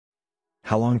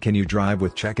How long can you drive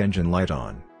with check engine light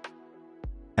on?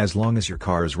 As long as your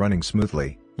car is running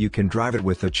smoothly, you can drive it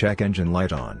with the check engine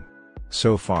light on.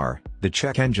 So far, the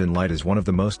check engine light is one of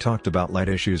the most talked about light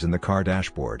issues in the car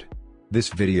dashboard. This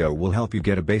video will help you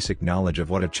get a basic knowledge of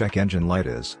what a check engine light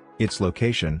is, its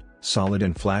location, solid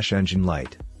and flash engine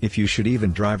light, if you should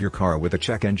even drive your car with a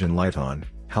check engine light on,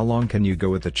 how long can you go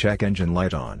with the check engine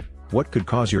light on, what could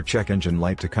cause your check engine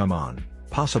light to come on,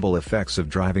 possible effects of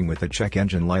driving with the check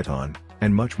engine light on,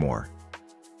 and much more.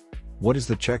 What is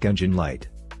the check engine light?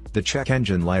 The check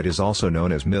engine light is also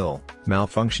known as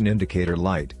malfunction indicator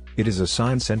light. It is a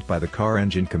sign sent by the car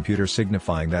engine computer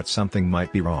signifying that something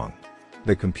might be wrong.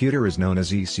 The computer is known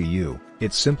as ECU,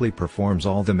 it simply performs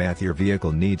all the math your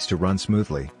vehicle needs to run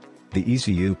smoothly. The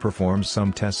ECU performs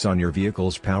some tests on your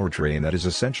vehicle's powertrain that is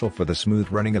essential for the smooth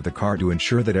running of the car to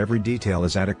ensure that every detail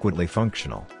is adequately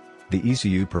functional. The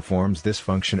ECU performs this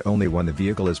function only when the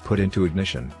vehicle is put into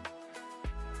ignition.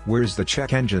 Where is the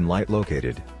check engine light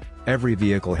located? Every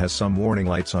vehicle has some warning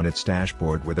lights on its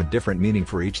dashboard with a different meaning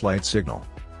for each light signal.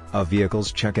 A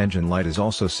vehicle's check engine light is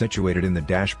also situated in the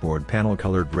dashboard panel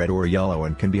colored red or yellow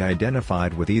and can be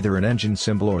identified with either an engine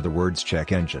symbol or the words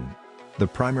check engine. The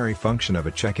primary function of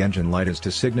a check engine light is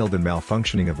to signal the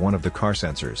malfunctioning of one of the car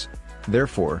sensors.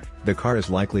 Therefore, the car is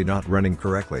likely not running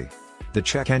correctly. The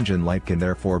check engine light can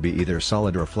therefore be either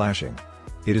solid or flashing.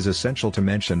 It is essential to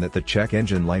mention that the check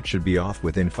engine light should be off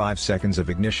within 5 seconds of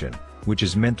ignition, which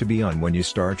is meant to be on when you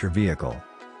start your vehicle.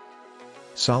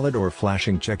 Solid or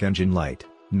flashing check engine light.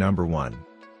 Number 1.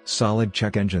 Solid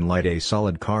check engine light. A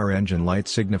solid car engine light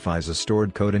signifies a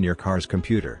stored code in your car's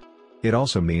computer. It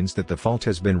also means that the fault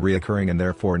has been reoccurring and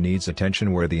therefore needs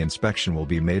attention, where the inspection will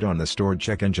be made on the stored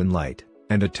check engine light,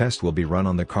 and a test will be run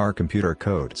on the car computer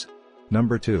codes.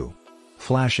 Number 2.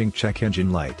 Flashing check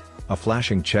engine light. A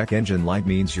flashing check engine light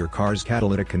means your car's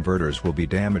catalytic converters will be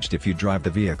damaged if you drive the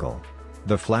vehicle.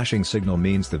 The flashing signal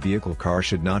means the vehicle car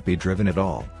should not be driven at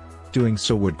all. Doing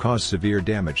so would cause severe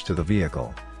damage to the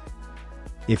vehicle.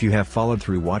 If you have followed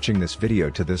through watching this video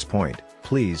to this point,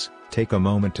 please, take a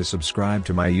moment to subscribe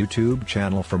to my YouTube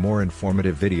channel for more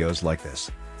informative videos like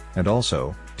this. And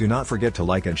also, do not forget to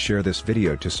like and share this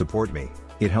video to support me,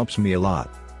 it helps me a lot.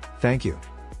 Thank you.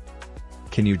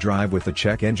 Can you drive with the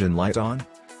check engine light on?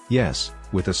 Yes,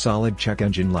 with a solid check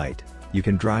engine light, you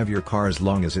can drive your car as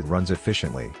long as it runs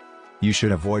efficiently. You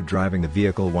should avoid driving the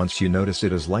vehicle once you notice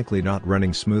it is likely not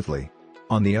running smoothly.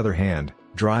 On the other hand,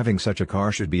 driving such a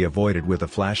car should be avoided with a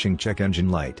flashing check engine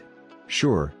light.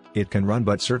 Sure, it can run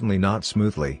but certainly not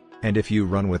smoothly, and if you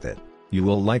run with it, you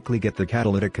will likely get the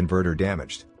catalytic converter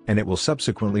damaged, and it will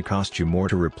subsequently cost you more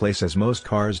to replace, as most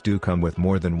cars do come with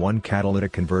more than one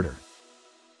catalytic converter.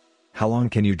 How long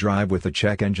can you drive with the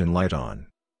check engine light on?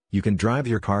 You can drive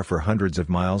your car for hundreds of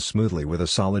miles smoothly with a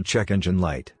solid check engine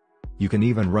light. You can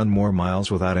even run more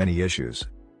miles without any issues.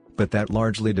 But that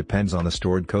largely depends on the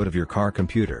stored code of your car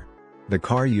computer. The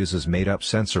car uses made-up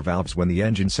sensor valves when the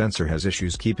engine sensor has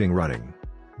issues keeping running.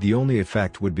 The only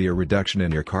effect would be a reduction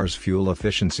in your car's fuel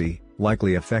efficiency,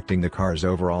 likely affecting the car's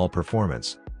overall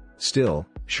performance. Still,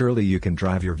 surely you can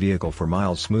drive your vehicle for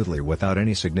miles smoothly without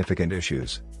any significant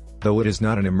issues. Though it is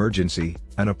not an emergency,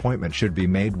 an appointment should be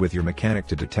made with your mechanic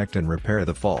to detect and repair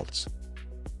the faults.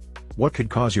 What could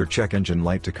cause your check engine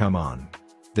light to come on?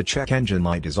 The check engine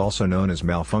light is also known as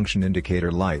malfunction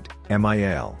indicator light,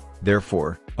 MIL.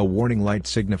 Therefore, a warning light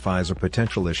signifies a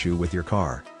potential issue with your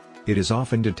car. It is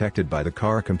often detected by the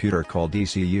car computer called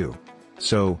ECU.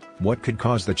 So, what could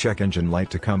cause the check engine light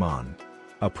to come on?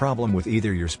 A problem with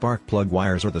either your spark plug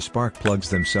wires or the spark plugs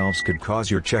themselves could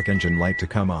cause your check engine light to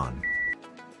come on.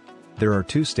 There are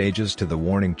 2 stages to the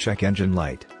warning check engine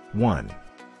light. 1.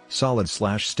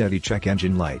 Solid/steady check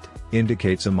engine light,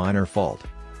 indicates a minor fault.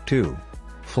 2.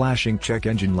 Flashing check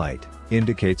engine light,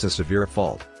 indicates a severe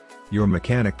fault. Your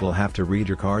mechanic will have to read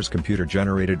your car's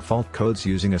computer-generated fault codes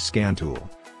using a scan tool.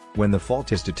 When the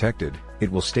fault is detected,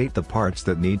 it will state the parts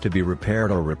that need to be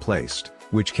repaired or replaced,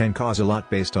 which can cause a lot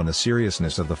based on the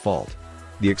seriousness of the fault.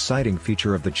 The exciting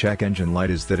feature of the check engine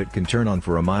light is that it can turn on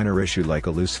for a minor issue like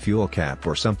a loose fuel cap,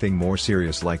 or something more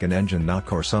serious like an engine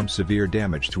knock or some severe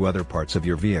damage to other parts of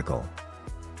your vehicle.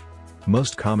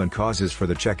 Most common causes for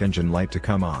the check engine light to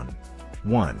come on.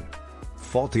 1.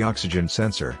 Faulty oxygen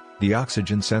sensor. The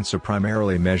oxygen sensor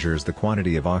primarily measures the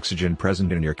quantity of oxygen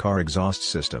present in your car exhaust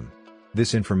system.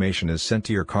 This information is sent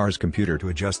to your car's computer to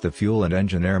adjust the fuel and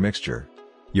engine air mixture.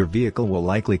 Your vehicle will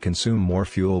likely consume more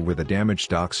fuel with a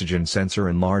damaged oxygen sensor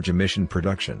and large emission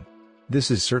production. This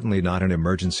is certainly not an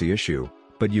emergency issue,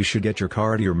 but you should get your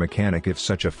car to your mechanic if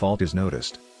such a fault is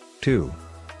noticed. 2.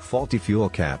 Faulty fuel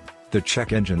cap. The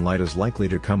check engine light is likely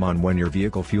to come on when your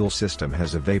vehicle fuel system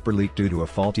has a vapor leak due to a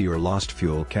faulty or lost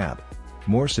fuel cap.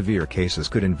 More severe cases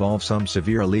could involve some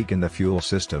severe leak in the fuel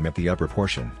system at the upper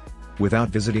portion. Without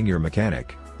visiting your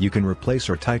mechanic, you can replace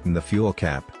or tighten the fuel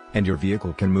cap, and your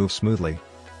vehicle can move smoothly.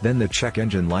 Then the check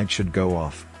engine light should go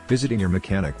off. Visiting your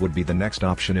mechanic would be the next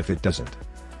option if it doesn't.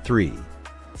 3.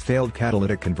 Failed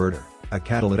catalytic converter. A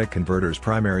catalytic converter's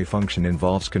primary function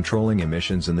involves controlling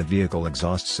emissions in the vehicle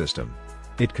exhaust system.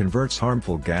 It converts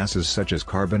harmful gases such as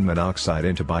carbon monoxide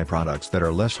into byproducts that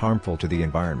are less harmful to the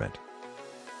environment.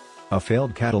 A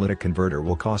failed catalytic converter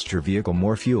will cost your vehicle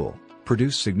more fuel,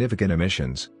 produce significant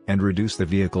emissions, and reduce the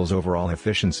vehicle's overall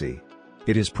efficiency.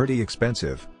 It is pretty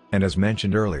expensive, and as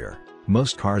mentioned earlier,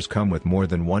 most cars come with more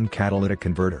than one catalytic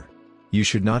converter. You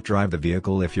should not drive the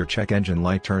vehicle if your check engine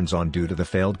light turns on due to the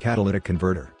failed catalytic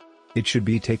converter. It should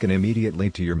be taken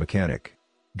immediately to your mechanic.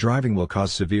 Driving will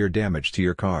cause severe damage to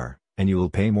your car, and you will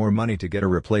pay more money to get a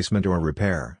replacement or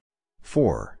repair.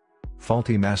 4.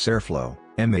 Faulty mass airflow,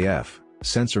 MAF,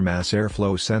 sensor. Mass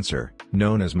airflow sensor,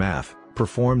 known as MAF,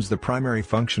 performs the primary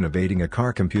function of aiding a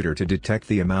car computer to detect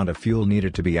the amount of fuel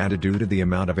needed to be added due to the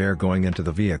amount of air going into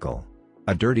the vehicle.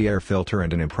 A dirty air filter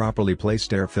and an improperly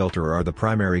placed air filter are the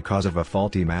primary cause of a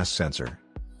faulty mass sensor.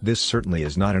 This certainly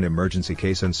is not an emergency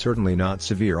case and certainly not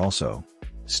severe also.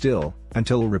 Still,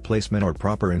 until a replacement or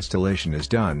proper installation is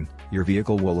done, your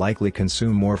vehicle will likely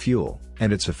consume more fuel,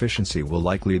 and its efficiency will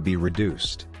likely be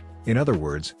reduced. In other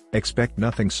words, expect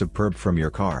nothing superb from your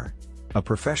car. A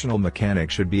professional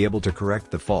mechanic should be able to correct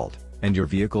the fault, and your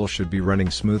vehicle should be running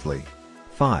smoothly.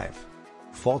 5.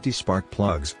 Faulty spark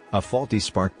plugs. A faulty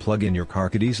spark plug in your car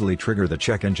could easily trigger the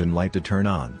check engine light to turn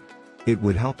on. It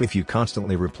would help if you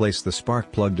constantly replace the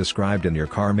spark plug described in your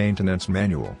car maintenance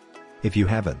manual. If you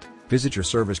haven't, visit your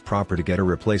service proper to get a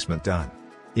replacement done.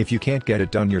 If you can't get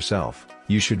it done yourself,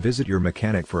 you should visit your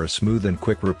mechanic for a smooth and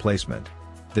quick replacement.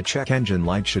 The check engine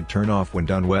light should turn off when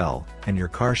done well, and your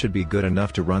car should be good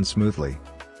enough to run smoothly.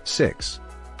 6.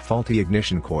 Faulty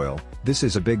ignition coil. This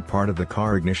is a big part of the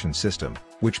car ignition system,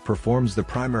 which performs the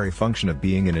primary function of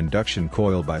being an induction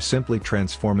coil by simply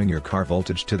transforming your car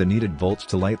voltage to the needed volts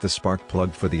to light the spark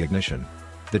plug for the ignition.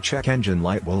 The check engine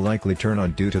light will likely turn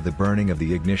on due to the burning of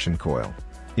the ignition coil.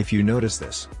 If you notice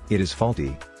this, it is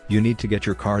faulty. You need to get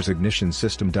your car's ignition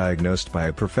system diagnosed by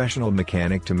a professional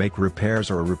mechanic to make repairs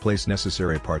or replace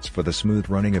necessary parts for the smooth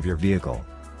running of your vehicle.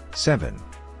 7.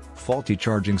 Faulty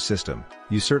charging system.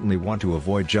 You certainly want to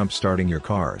avoid jump-starting your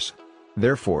cars.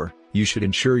 Therefore, you should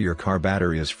ensure your car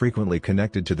battery is frequently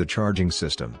connected to the charging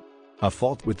system. A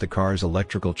fault with the car's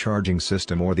electrical charging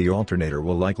system or the alternator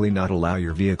will likely not allow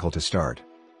your vehicle to start.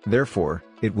 Therefore,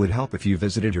 it would help if you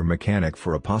visited your mechanic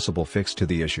for a possible fix to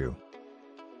the issue.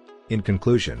 In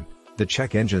conclusion, the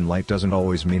check engine light doesn't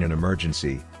always mean an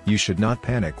emergency. You should not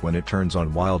panic when it turns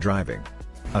on while driving.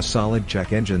 A solid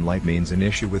check engine light means an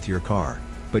issue with your car,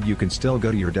 but you can still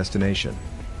go to your destination.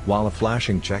 While a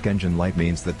flashing check engine light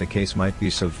means that the case might be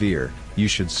severe, you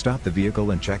should stop the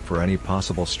vehicle and check for any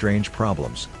possible strange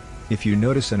problems. If you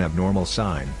notice an abnormal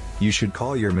sign, you should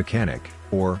call your mechanic,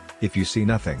 or, if you see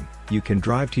nothing, you can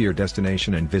drive to your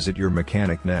destination and visit your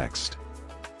mechanic next.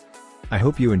 I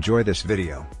hope you enjoy this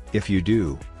video. If you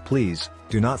do, please,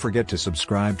 do not forget to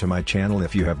subscribe to my channel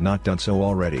if you have not done so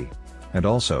already. And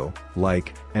also,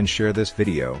 like, and share this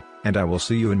video, and I will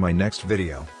see you in my next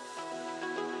video.